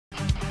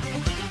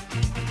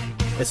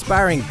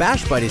Aspiring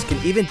Bash Buddies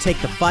can even take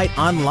the fight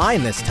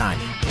online this time.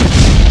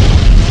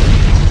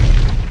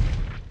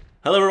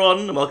 Hello everyone,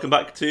 and welcome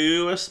back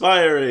to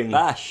Aspiring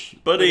Bash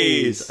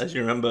Buddies. As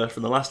you remember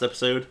from the last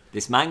episode,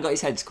 this man got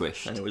his head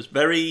squished, and it was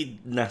very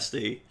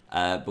nasty.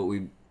 But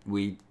we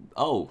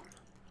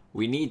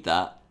need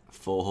that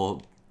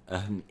for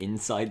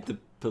inside the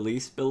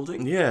police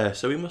building. Yeah,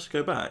 so we must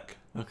go back.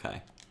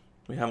 Okay.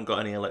 We haven't got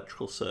any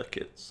electrical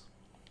circuits.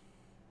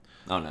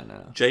 Oh no.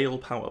 Jail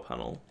power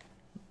panel.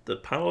 The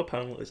power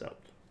panel is out.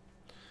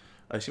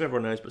 I assume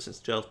everyone knows, but since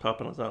the jail's power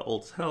panel is out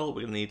old as hell,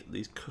 we're gonna need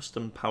these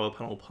custom power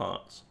panel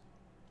parts.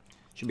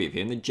 Should be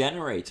in the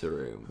generator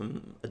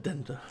room.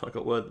 Addenda. I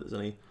got word that there's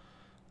only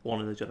one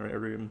in the generator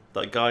room.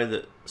 That guy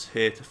that's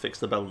here to fix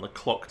the bell in the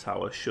clock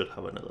tower should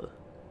have another.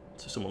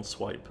 So someone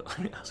swipe.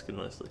 I'm asking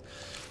honestly.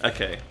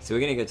 Okay. So we're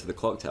going to go to the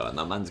clock tower and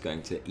that man's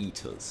going to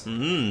eat us.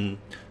 I'm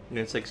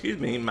going to say, excuse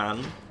me,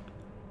 man.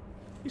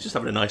 He's just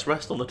having a nice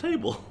rest on the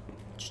table.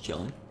 Just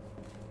chilling.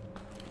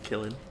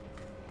 Killing.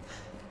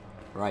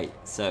 Right,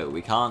 so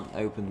we can't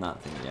open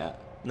that thing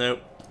yet. No,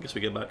 guess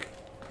we get back.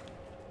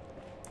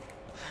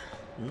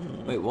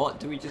 Wait, what?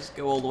 Do we just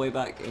go all the way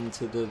back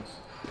into the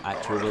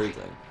actual building?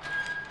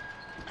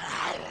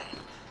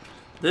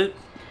 The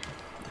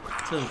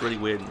quick turn's really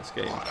weird in this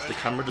game. The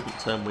camera doesn't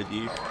turn with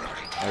you.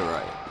 Oh,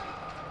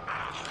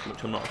 right.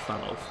 Which I'm not a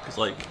fan of, because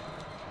like,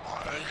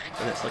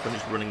 and it's like I'm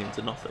just running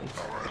into nothing.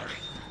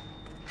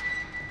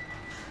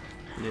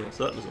 Yeah,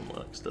 so that doesn't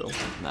work still.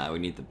 Nah, we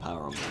need the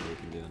power on before we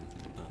can do anything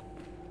with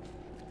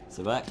that.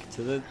 So back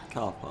to the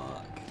car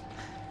park.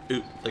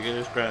 Oop, there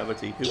goes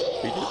gravity. Oop, we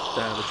did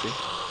gravity.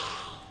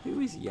 Who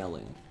is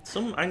yelling?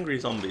 Some angry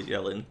zombies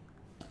yelling.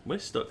 We're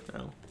stuck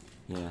now.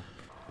 Yeah.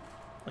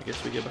 I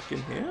guess we get back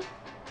in here?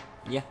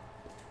 Yeah.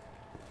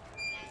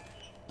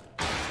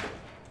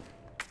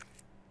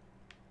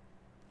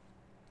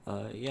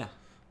 Yeah.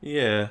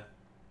 Yeah.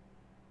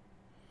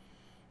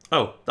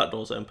 Oh, that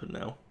door's open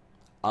now.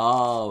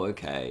 Oh,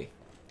 okay.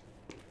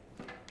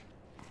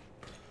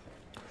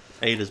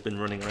 Ada's been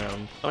running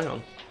around. Oh, hang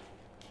on.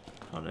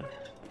 Oh, no.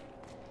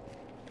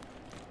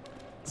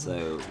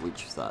 So,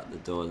 which was that? The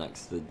door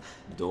next to the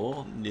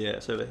door? Yeah,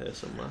 it's over here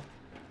somewhere.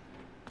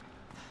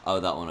 Oh,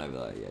 that one over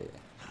there, yeah.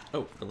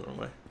 Oh, gone the wrong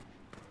way.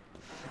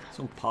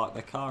 Someone parked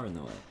their car in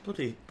the way.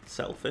 Bloody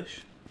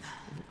selfish.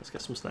 Let's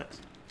get some snacks.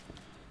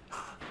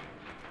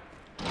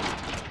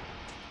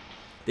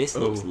 This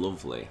looks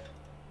lovely.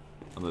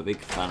 I'm a big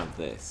fan of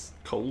this.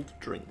 Cold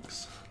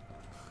drinks.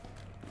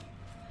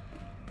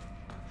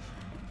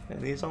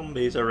 Any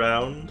zombies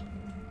around?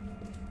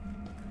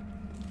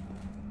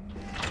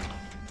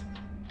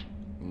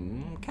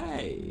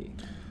 Okay.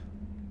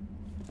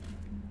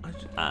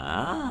 What's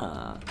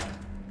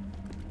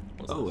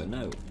Oh, this? a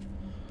note.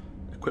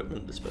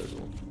 Equipment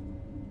disposal.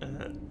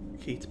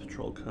 Key to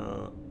patrol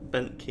car.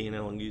 Bent key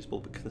no longer usable,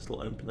 but can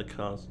still open the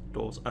car's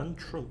doors and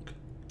trunk.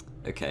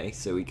 Okay,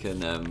 so we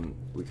can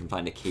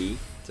find a key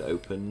to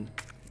open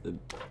the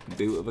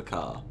boot of a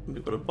car.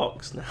 We've got a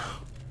box now.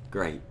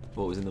 Great.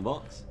 What was in the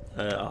box?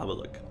 I'll have a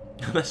look.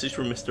 A message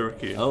from Mr.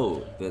 Raccoon.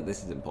 Oh,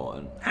 this is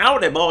important.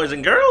 Howdy, boys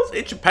and girls.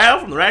 It's your pal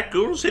from the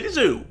Raccoon City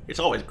Zoo. It's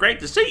always great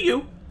to see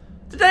you.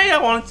 Today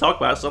I want to talk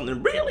about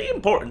something really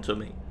important to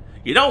me.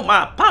 You know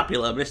my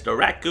popular Mr.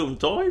 Raccoon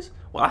toys?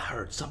 Well, I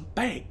heard some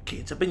bad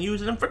kids have been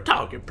using them for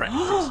target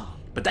practice.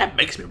 But that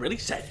makes me really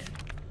sad.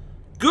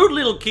 Good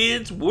little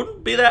kids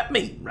wouldn't be that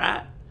mean,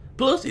 right?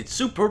 Plus, it's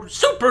super,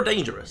 super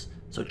dangerous.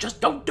 So just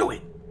don't do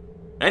it.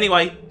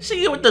 Anyway,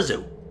 see you at the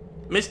zoo.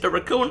 Mr.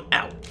 Raccoon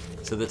out.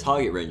 So the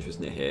target range was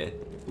near here.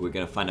 We're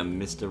going to find a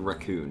Mr.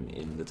 Raccoon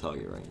in the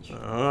target range.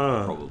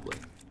 Probably.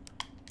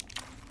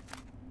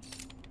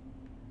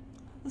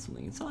 There's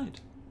something inside.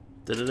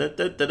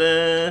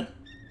 Da-da-da-da-da-da.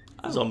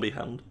 Oh, Zombie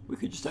hand. we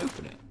could just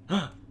open it.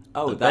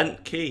 Oh, The that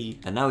bent key.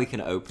 And now we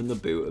can open the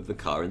boot of the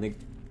car in the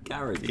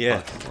garage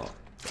Yeah. parking lot.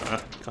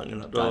 Can't get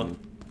that door.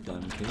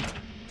 Damn key.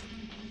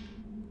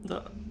 Is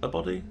that a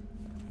body?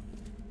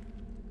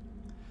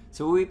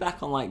 So are we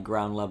back on like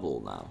ground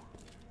level now?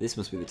 This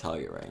must be the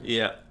target range.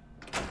 Yeah.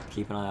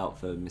 Keep an eye out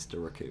for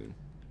Mr. Raccoon.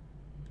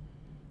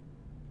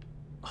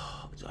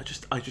 Oh,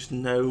 I just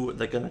know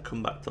they're gonna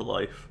come back to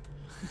life.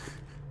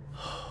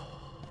 Oh,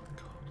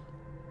 God.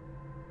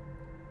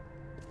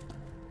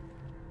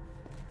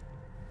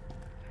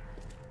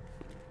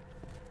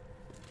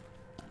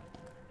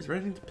 Is there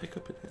anything to pick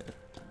up in here?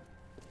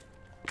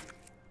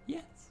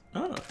 Yes.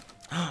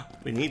 Ah,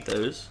 we need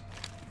those.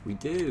 We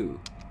do.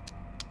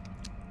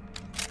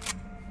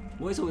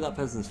 What is up with that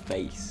person's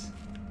face?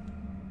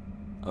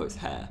 Oh, it's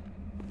hair.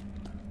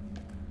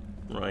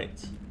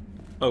 Right.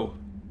 Oh.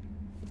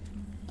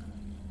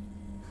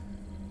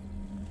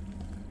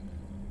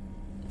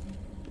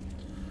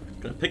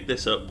 Gonna pick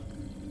this up.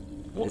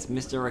 What? It's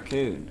Mr.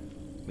 Raccoon.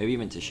 Maybe you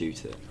meant to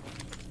shoot it.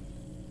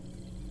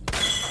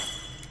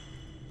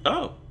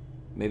 Oh.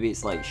 Maybe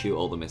it's like shoot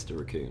all the Mr.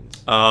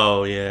 Raccoons.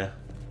 Oh yeah.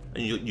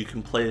 And you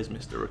can play as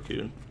Mr.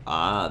 Raccoon.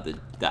 Ah,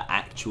 the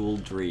actual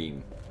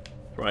dream.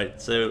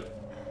 Right, so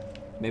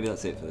Maybe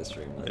that's it for this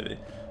stream. Then. maybe.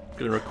 I'm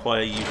gonna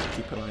require you to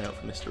keep an eye out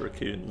for Mr.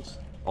 Raccoons.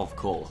 Of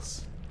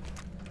course.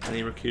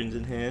 Any raccoons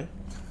in here?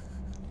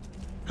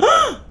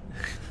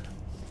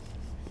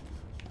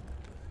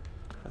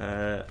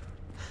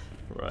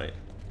 Right.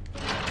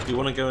 Do you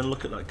want to go and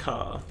look at that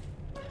car?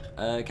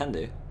 Can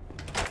do.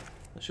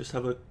 Let's just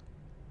have a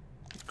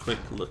quick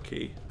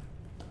looky.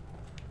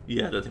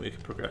 Yeah, I don't think we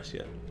can progress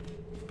yet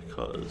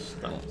because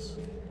that's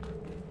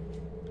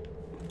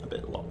a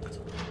bit locked.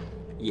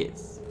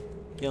 Yes.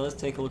 Yeah, let's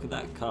take a look at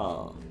that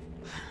car.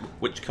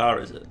 Which car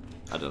is it?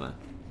 I don't know.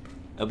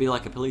 It'll be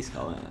like a police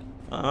car, won't it?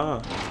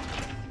 Ah.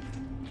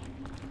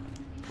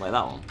 Like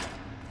that one.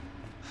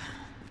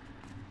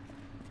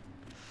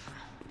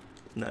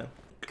 No.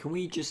 Can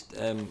we just,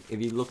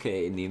 if you look at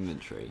it in the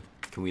inventory,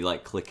 can we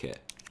like click it?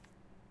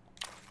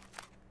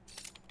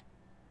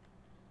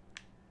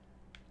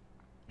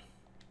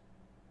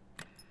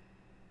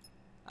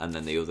 And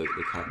then the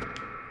car.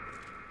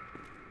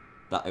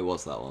 That, it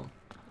was that one.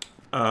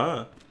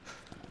 Ah.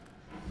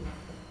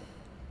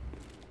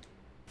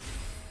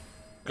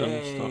 Gun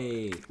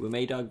Yay! stock. We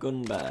made our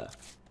gun bear.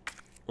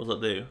 What does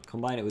that do?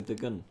 Combine it with the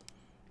gun.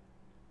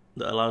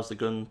 That allows the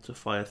gun to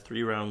fire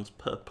 3 rounds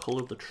per pull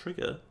of the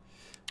trigger.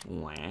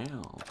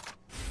 Wow.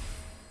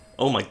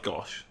 Oh my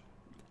gosh.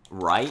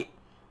 Right?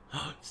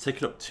 It's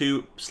taken up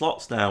 2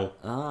 slots now.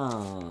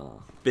 Ah.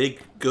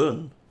 Big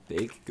gun.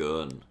 Big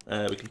gun.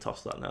 We can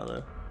toss that now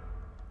though.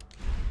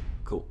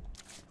 Cool.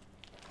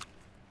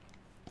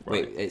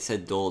 Right. Wait, it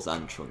said doors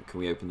and trunk.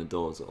 Can we open the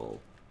doors at all?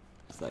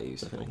 Is that I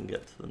useful? think we can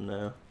get to them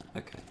now.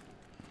 Okay.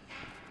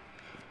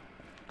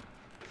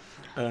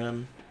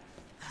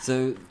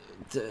 So,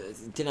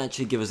 didn't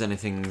actually give us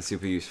anything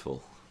super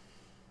useful.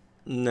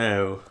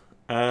 No.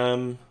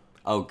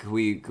 Oh, could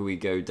we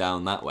go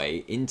down that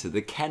way into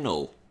the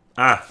kennel?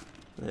 Ah,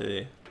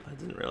 maybe. I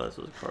didn't realise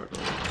it was a corridor.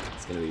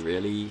 It's gonna be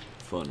really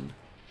fun.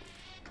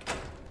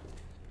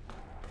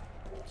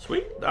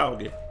 Sweet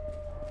doggy.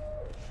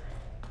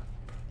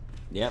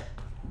 Yep.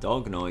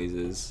 Dog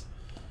noises.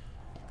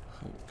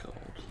 Oh god.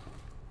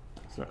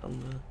 Is that on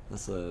there?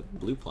 That's a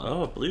blue plant.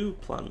 Oh, a blue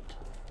plant.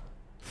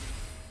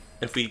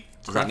 If we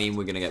Does that mean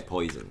we're gonna get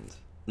poisoned?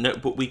 No,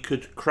 but we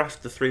could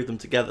craft the 3 of them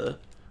together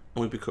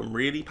and we become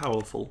really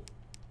powerful.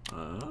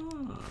 Ah.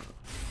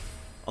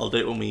 I'll do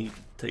it when we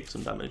take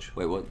some damage.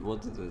 Wait,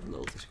 what did the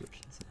little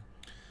description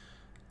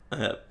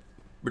say?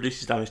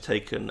 Reduces damage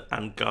taken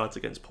and guards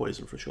against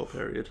poison for a short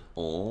period.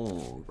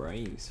 Oh, very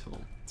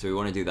useful. So we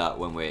want to do that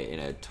when we're in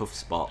a tough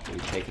spot,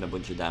 we've taken a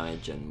bunch of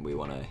damage and we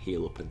want to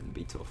heal up and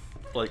be tough.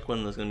 Like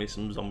when there's going to be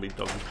some zombie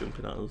dogs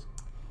jumping at us.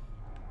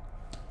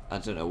 I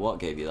don't know what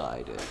gave you that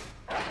idea.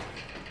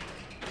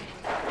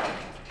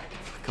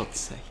 For God's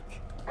sake.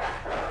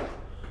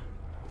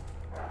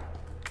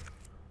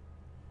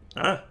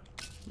 Ah,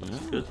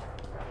 that's good.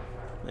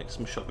 Make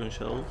some shotgun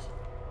shells.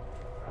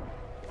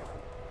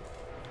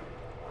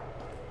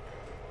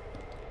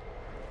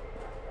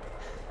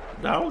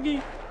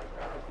 Doggy.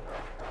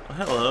 Oh,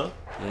 hello.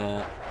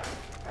 Yeah.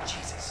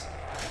 Jesus.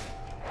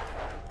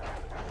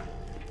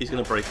 He's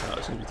gonna break out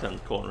as soon as we turn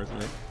the corner,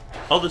 isn't he?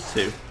 Oh, there's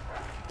 2.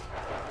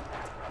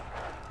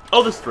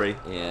 Oh, there's 3.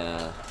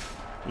 Yeah.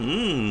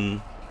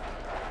 Mmm.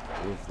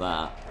 With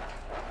that.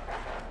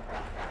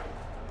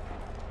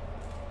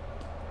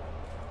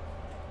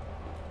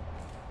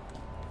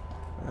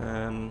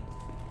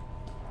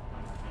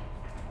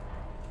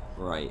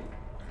 Right.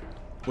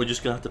 We're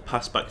just gonna have to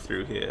pass back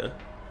through here.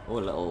 Oh, a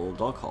little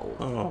dog hole.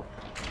 Oh,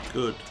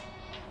 good.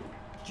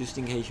 Just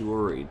in case you're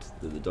worried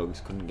that the dogs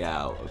couldn't get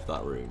out of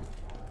that room.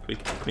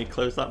 Can we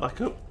close that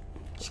back up?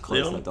 Just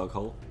close Leon? that dog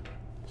hole.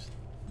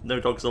 No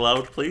dogs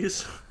allowed,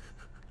 please.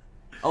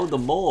 Oh, the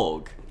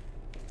morgue.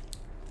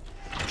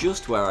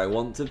 Just where I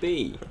want to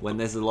be when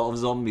there's a lot of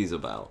zombies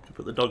about.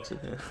 Put the dogs in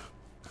here.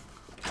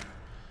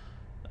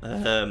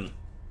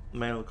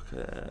 Male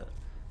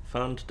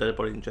found dead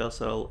body in jail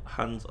cell.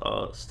 Hands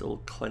are still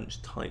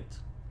clenched tight.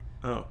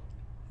 Oh.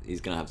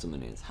 He's gonna have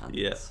something in his hands.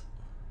 Yeah.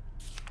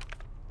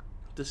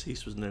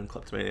 Deceased was known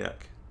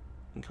kleptomaniac.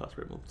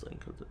 Incarcerated multiple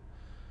encoded.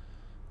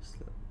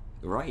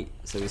 Right.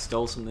 So he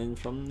stole something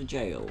from the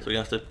jail. So we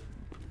have to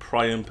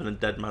pry open a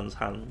dead man's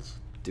hands.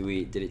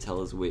 Did it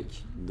tell us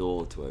which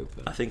door to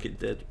open? I think it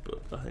did,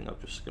 but I think I've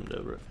just skimmed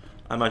over it.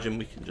 I imagine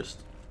we can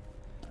just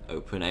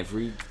open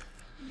every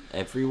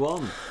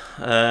one.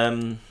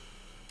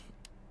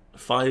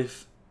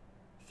 5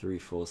 3,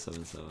 4,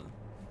 7, 7.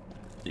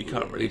 You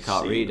can't really. You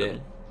can't see read them.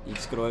 it. You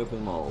just gotta open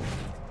them all.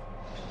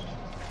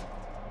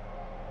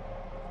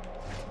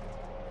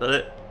 Is that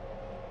it?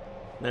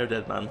 No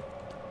dead man.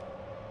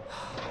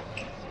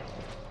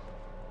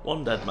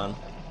 1 dead man.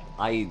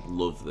 I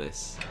love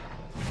this.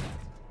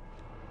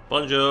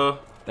 Bonjour.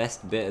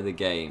 Best bit of the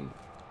game.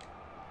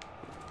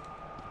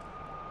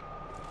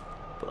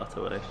 Put that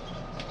away.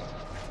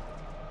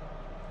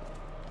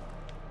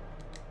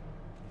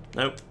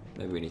 Nope.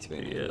 Maybe we need to be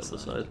in Yeah, it's the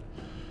side.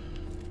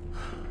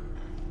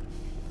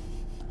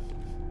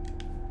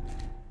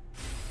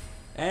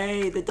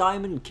 Hey, the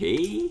diamond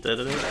key!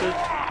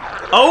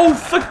 Oh,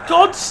 for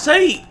God's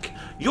sake!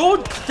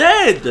 You're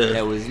dead!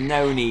 There was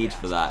no need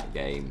for that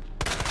game.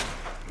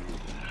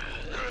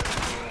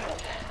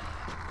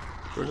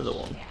 for another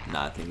one?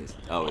 Nah, I think it's...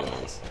 Oh, it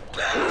is.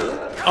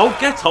 Oh,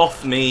 get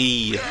off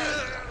me!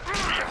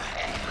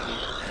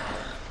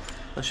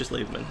 Let's just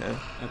leave him in here.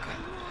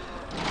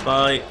 Okay.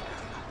 Bye.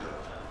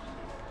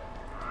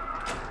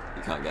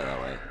 You can't get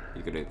that way.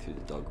 You could go through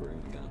the dog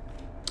room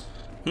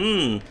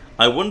again.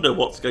 I wonder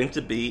what's going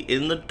to be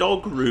in the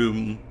dog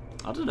room.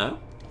 I don't know.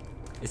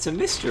 It's a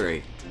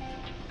mystery.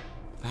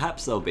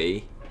 Perhaps there'll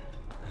be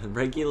a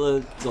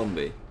regular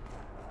zombie.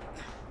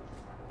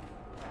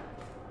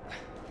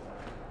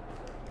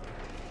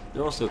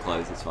 They're also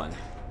closed, it's fine.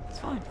 It's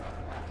fine.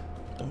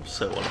 I'm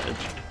so on edge.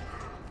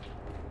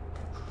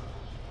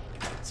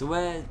 So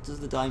where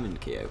does the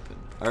diamond key open?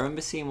 I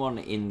remember seeing one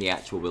in the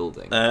actual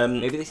building.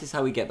 Maybe this is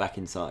how we get back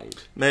inside.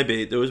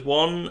 Maybe. There was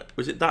one...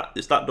 Was it that?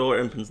 It's that door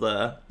that opens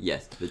there.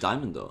 Yes, the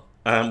diamond door.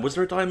 Was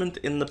there a diamond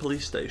in the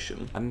police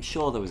station? I'm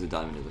sure there was a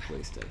diamond at the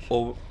police station.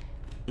 Or...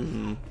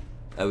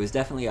 There was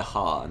definitely a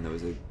heart and there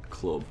was a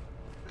club.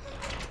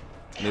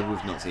 Maybe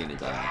we've not seen a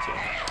diamond yet.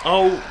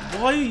 Oh,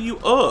 why are you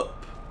up?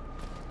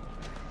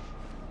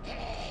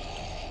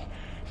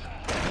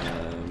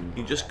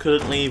 You just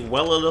couldn't leave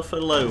well enough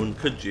alone,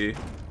 could you?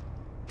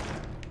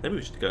 Maybe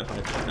we should go and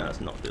hide. No,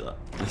 let's not do that.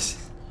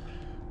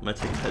 I'm gonna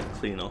take his head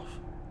clean off.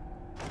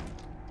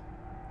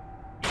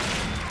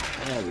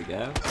 There we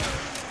go.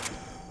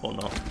 Or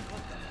not.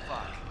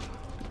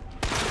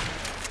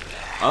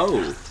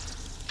 Oh!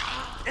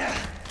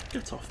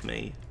 Get off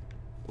me.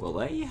 Well,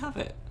 there you have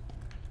it.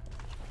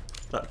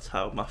 That's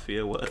how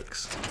Mafia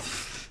works.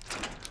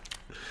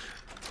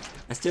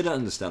 I still don't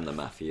understand the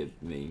Mafia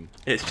meme.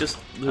 It's just...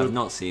 I've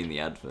not seen the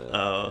advert.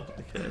 Oh,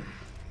 okay.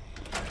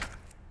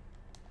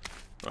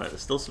 Right,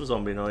 there's still some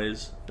zombie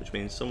noise, which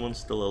means someone's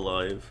still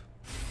alive.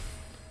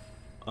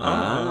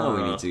 Ah,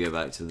 we need to go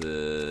back to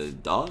the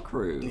dark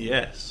room.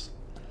 Yes.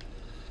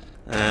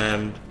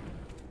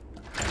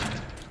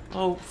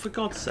 Oh, for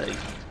God's sake.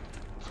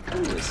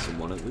 Oh, there's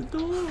someone at the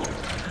door.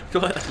 Go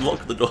ahead,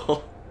 lock the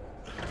door.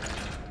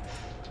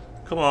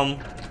 Come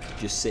on.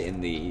 Just sit in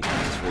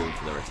this room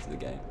for the rest of the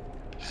game.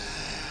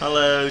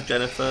 Hello,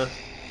 Jennifer.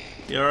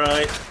 You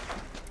alright?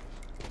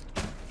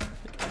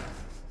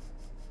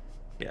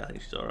 Yeah, I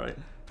think she's alright.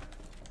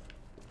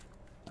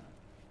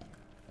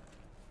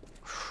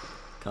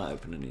 Can't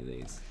open any of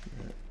these.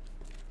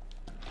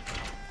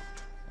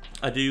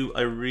 I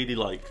really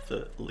like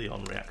that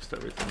Leon reacts to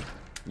everything.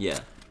 Yeah.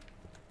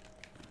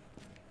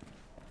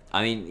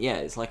 I mean, yeah,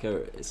 it's like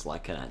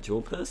an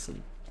actual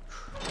person.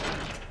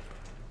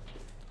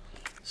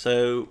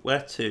 So,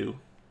 where to?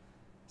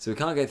 So we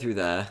can't go through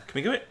there. Can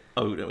we go it?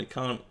 Oh, no, we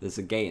can't. There's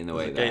a gate in the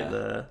way There's a there. gate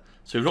there.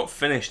 So we've not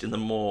finished in the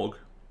morgue.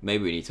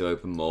 Maybe we need to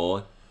open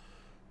more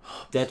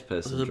dead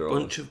person There's a drawers.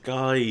 bunch of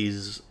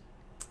guys.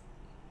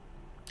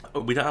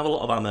 We don't have a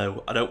lot of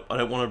ammo. I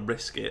don't want to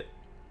risk it.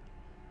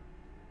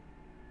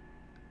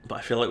 But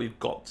I feel like we've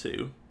got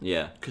to.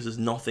 Yeah. Because there's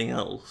nothing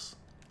else.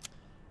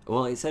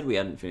 Well, it said we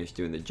hadn't finished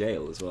doing the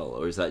jail as well,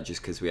 or is that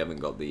just because we haven't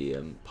got the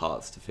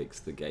parts to fix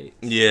the gate?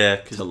 Yeah,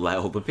 because to let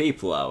all the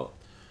people out.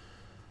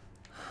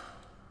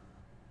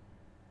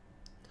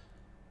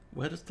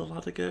 Where does the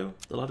ladder go?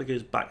 The ladder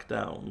goes back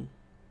down.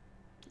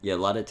 Yeah,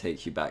 ladder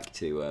takes you back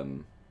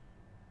to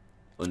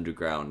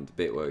underground, the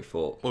bit where we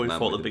fought. Where we man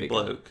fought with the big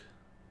bloke.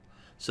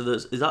 So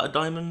is that a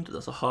diamond?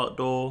 That's a heart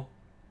door.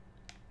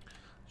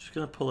 Just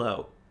gonna pull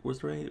out. Was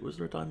there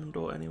a diamond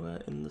door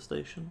anywhere in the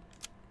station?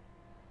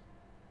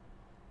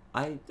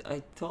 I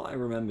thought I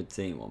remembered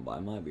seeing one, but I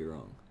might be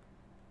wrong.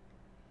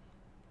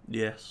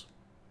 Yes.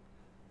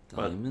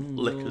 Diamond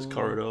Liquor's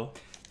corridor.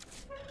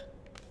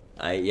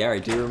 Yeah, I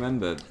do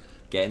remember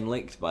getting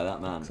licked by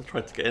that man. I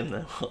tried to get in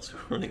there whilst we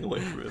were running away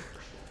from him.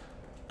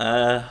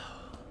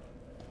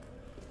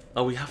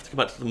 Oh, we have to go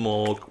back to the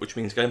morgue, which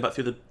means going back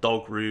through the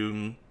dog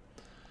room.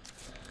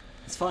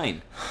 It's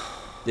fine.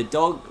 The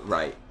dog...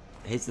 Right,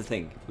 here's the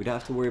thing. We don't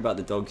have to worry about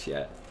the dogs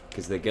yet,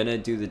 because they're going to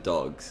do the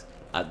dogs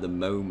at the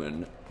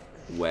moment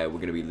where we're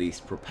going to be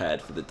least prepared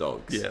for the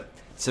dogs. Yeah.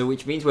 So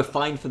which means we're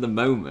fine for the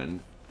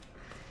moment.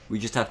 We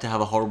just have to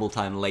have a horrible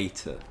time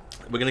later.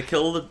 We're gonna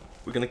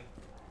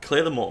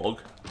clear the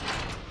morgue,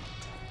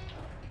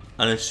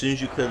 and as soon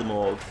as you clear the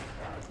morgue,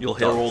 you'll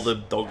hear all the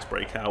dogs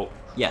break out.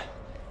 Yeah.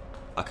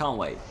 I can't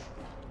wait.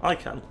 I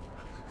can.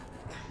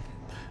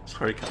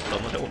 Sorry,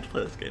 Capcom, I don't want to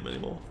play this game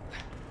anymore.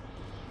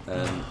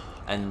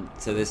 And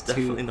so there's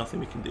Definitely nothing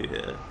we can do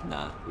here.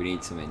 Nah, we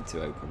need something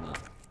to open that.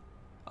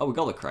 Oh, we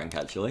got the crank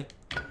actually.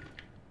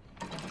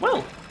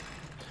 Well,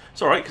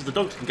 it's alright, because the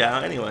dogs can get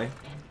out anyway.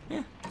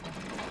 Yeah.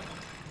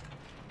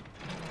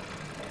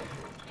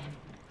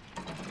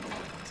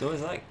 So what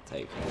does that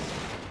take?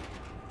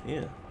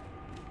 Yeah.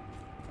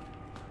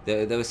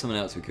 There was someone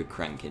else we could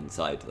crank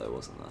inside though,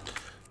 wasn't there?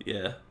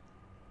 Yeah.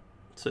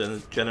 So in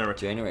the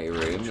Generator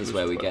room is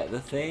where we get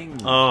the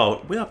thing.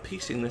 Oh, we are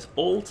piecing this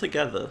all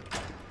together.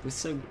 We're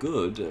so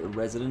good at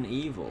Resident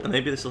Evil. And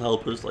maybe this will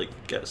help us, like,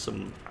 get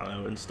some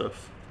ammo and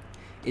stuff.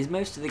 Is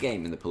most of the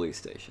game in the police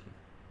station?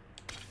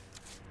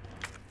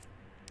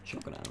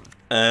 Shotgun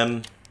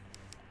ammo.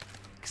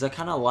 Because I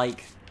kind of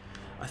like...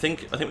 I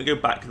think we go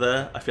back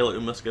there. I feel like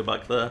we must go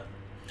back there.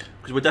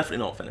 Because we're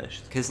definitely not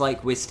finished. Because,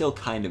 like, we're still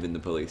kind of in the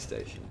police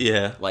station.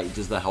 Yeah. Like,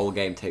 does the whole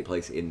game take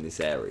place in this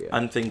area?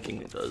 I'm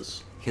thinking it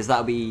does. Because that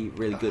would be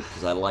really good,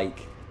 because I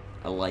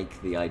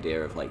like the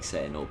idea of, like,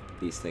 setting up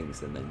these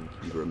things and then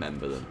you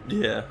remember them.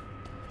 Yeah.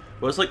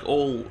 Well, it's like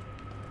all...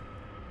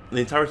 The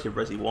entirety of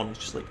Resi 1 is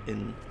just, like,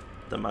 in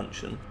the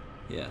mansion.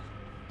 Yeah.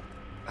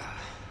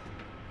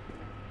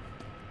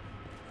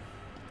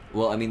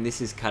 Well, I mean, this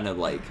is kind of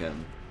like...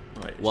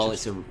 Right, while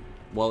it's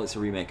a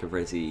remake of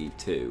Resi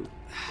 2,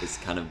 it's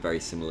kind of very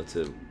similar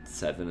to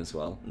 7 as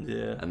well.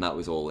 Yeah. And that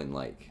was all in,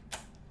 like,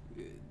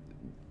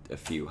 a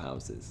few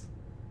houses.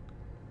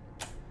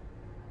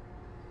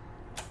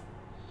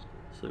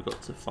 So we've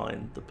got to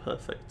find the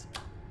perfect...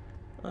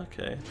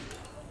 Okay.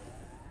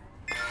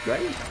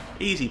 Great.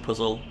 Easy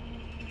puzzle.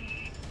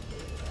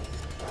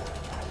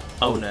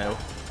 Oh no.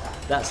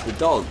 That's the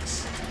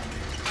dogs.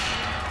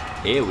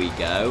 Here we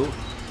go.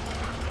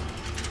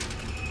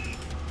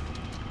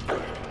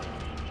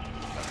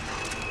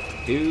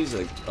 Who's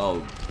a... Oh,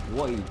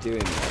 what are you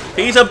doing there?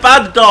 He's a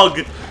bad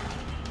dog!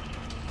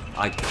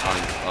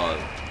 Oh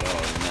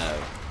no.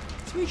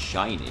 It's very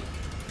shiny.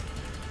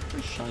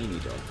 Very shiny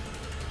dog.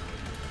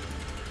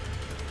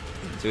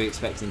 So we're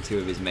expecting 2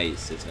 of his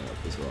mates to turn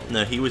up as well?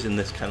 No, he was in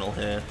this kennel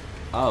here.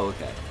 Oh,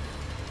 okay.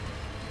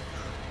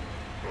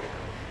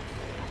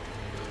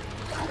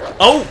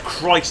 Oh,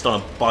 Christ,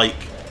 on a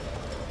bike.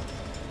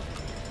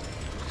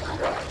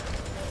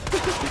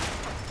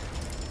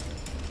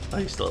 Oh,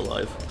 he's still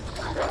alive.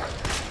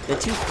 They're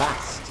too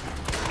fast.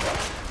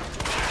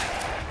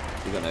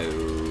 We got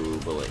no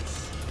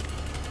bullets.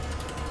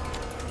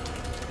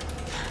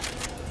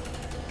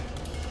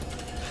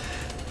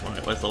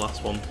 Right, where's the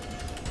last one?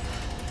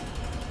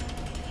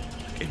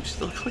 The game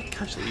still quite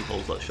casually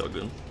holds that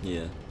shotgun.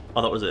 Yeah.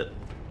 Oh, that was it.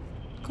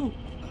 Cool.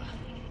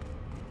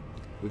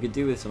 We could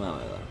do with some ammo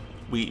though.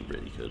 We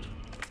really could.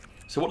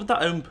 So what did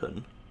that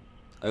open?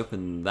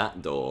 Open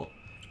that door.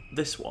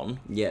 This one?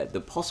 Yeah,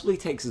 that possibly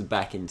takes us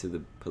back into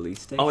the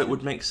police station. Oh, it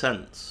would make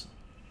sense.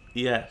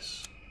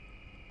 Yes.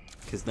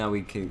 Because now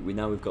we've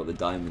got the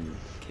diamond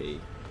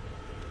key.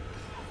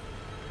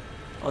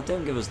 Oh,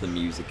 don't give us the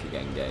music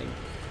again, game.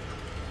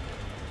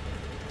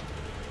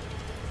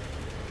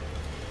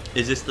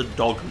 Is this the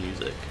dog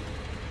music?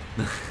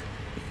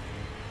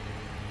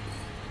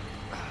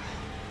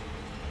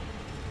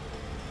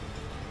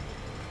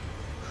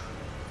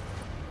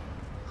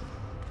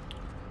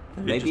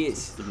 Maybe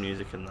it's the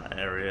music in that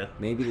area.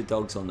 Maybe the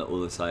dog's on the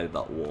other side of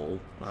that wall.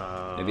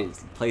 Maybe it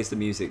plays the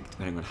music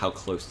depending on how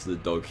close to the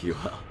dog you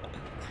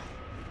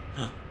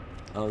are.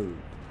 Oh,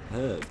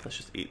 herb. Let's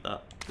just eat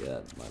that. Yeah,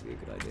 that might be a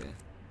good idea.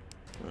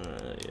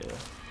 Yeah.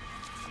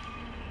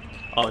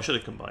 Oh, I should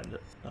have combined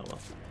it. Oh well.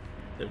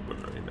 It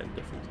wouldn't really make a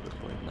difference at this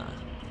point. Nah.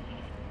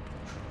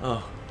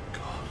 Oh,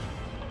 God.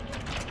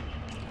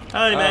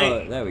 Hi,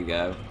 mate. There we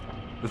go.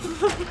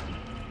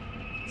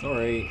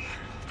 Sorry.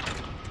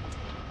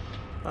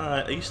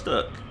 Alright, are you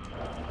stuck?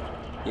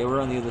 Yeah,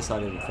 we're on the other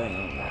side of the thing,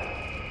 aren't we?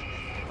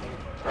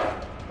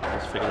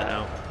 Let's figure that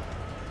out.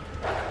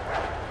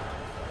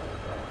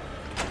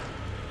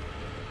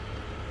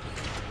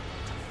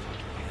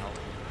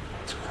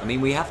 I mean,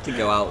 we have to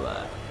go out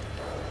there.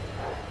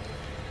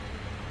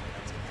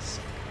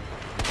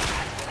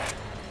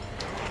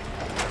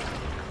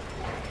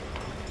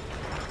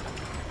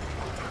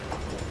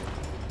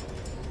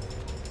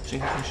 Do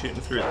you think I can shoot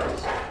him through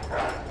this?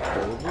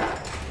 Probably?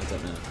 I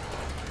don't know.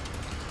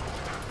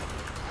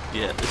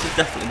 Yeah, this is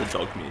definitely the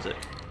dog music.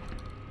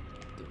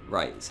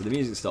 Right, so the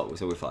music stopped,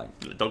 so we're fine.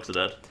 The dogs are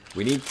dead.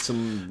 We need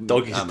some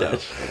Doggy's ammo.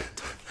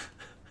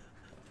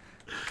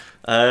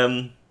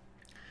 dead.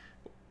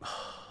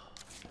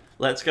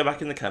 Let's go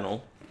back in the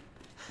kennel.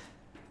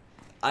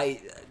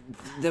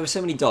 There were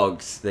so many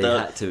dogs, they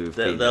had to have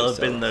been There'll those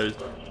have been dogs.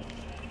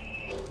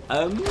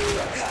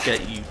 those...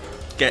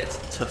 Get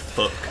to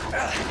fuck.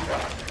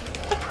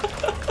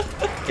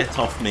 Get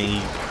off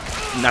me,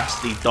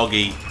 nasty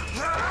doggy.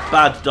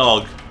 Bad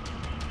dog.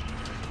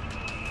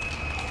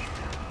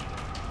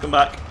 Come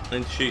back, I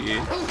need to shoot you.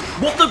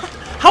 What the...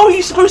 How are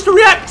you supposed to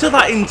react to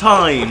that in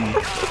time?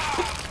 We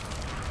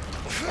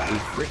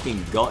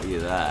freaking got you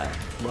there.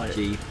 Right.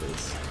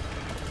 Jeepers.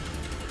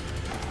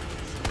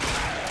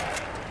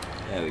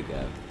 There we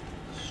go.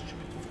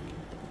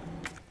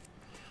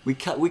 We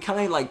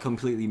kind of like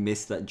completely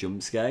missed that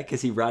jump scare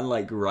because he ran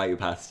like right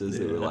past us.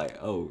 Yeah. And we were like,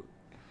 oh.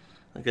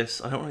 I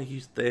guess I don't want to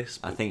use this.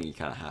 I think you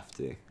kind of have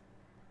to.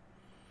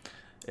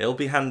 It'll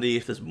be handy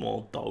if there's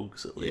more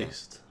dogs at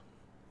least.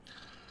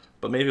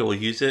 But maybe we'll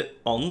use it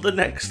on the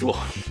next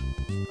one.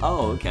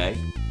 Oh, okay.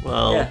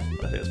 Well, Yeah. I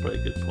think that's probably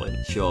a good point.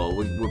 Sure,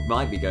 we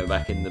might be going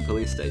back in the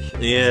police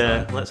station.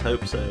 Yeah, let's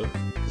hope so.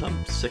 Because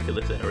I'm sick of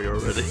this area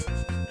already.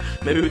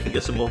 Maybe we can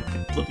get some more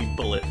bloody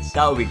bullets.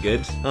 That would be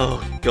good.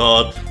 Oh,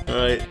 God.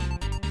 Alright.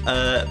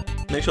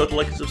 Make sure to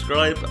like and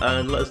subscribe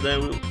and let us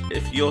know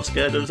if you're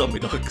scared of zombie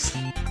dogs.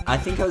 I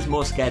think I was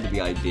more scared of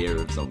the idea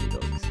of zombie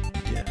dogs.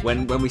 Yeah.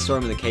 When we saw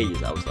them in the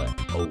cages, I was like,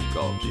 oh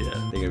god,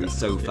 Yeah, they're gonna be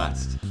so definitely.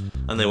 fast.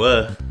 And they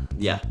were.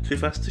 Yeah. Too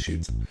fast to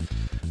shoot.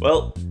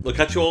 Well, we'll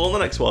catch you all on the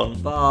next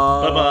one.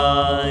 Bye.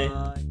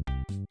 Bye-bye.